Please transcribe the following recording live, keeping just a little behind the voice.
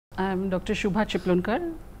I'm Dr. Shubhada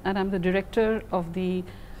Chiplunkar, and I'm the director of the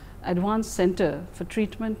Advanced Center for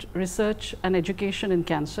Treatment, Research and Education in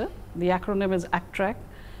Cancer. The acronym is ACTREC.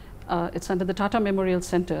 It's under the Tata Memorial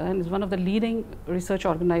Center and is one of the leading research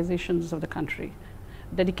organizations of the country,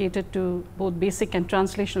 dedicated to both basic and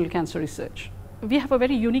translational cancer research. We have a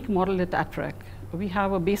very unique model at ATREC. We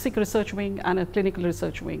have a basic research wing and a clinical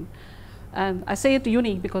research wing. And I say it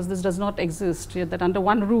unique because this does not exist, that under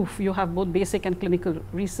one roof you have both basic and clinical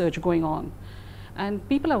research going on. And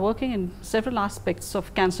people are working in several aspects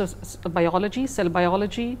of cancer biology, cell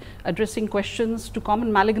biology, addressing questions to common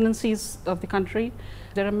malignancies of the country.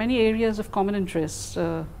 There are many areas of common interest,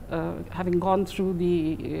 having gone through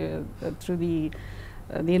the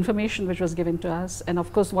information which was given to us, and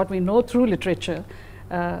of course what we know through literature.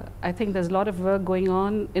 I think there's a lot of work going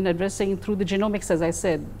on in addressing through the genomics, as I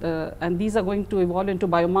said, and these are going to evolve into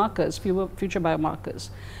biomarkers, future biomarkers.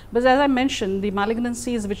 But as I mentioned, the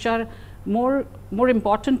malignancies which are more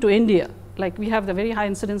important to India, like we have the very high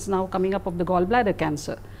incidence now coming up of the gallbladder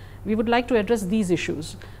cancer. We would like to address these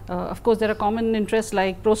issues. Of course, there are common interests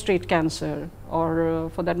like prostate cancer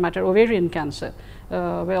or for that matter ovarian cancer,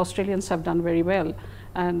 where Australians have done very well.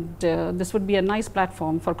 And this would be a nice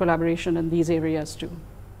platform for collaboration in these areas too.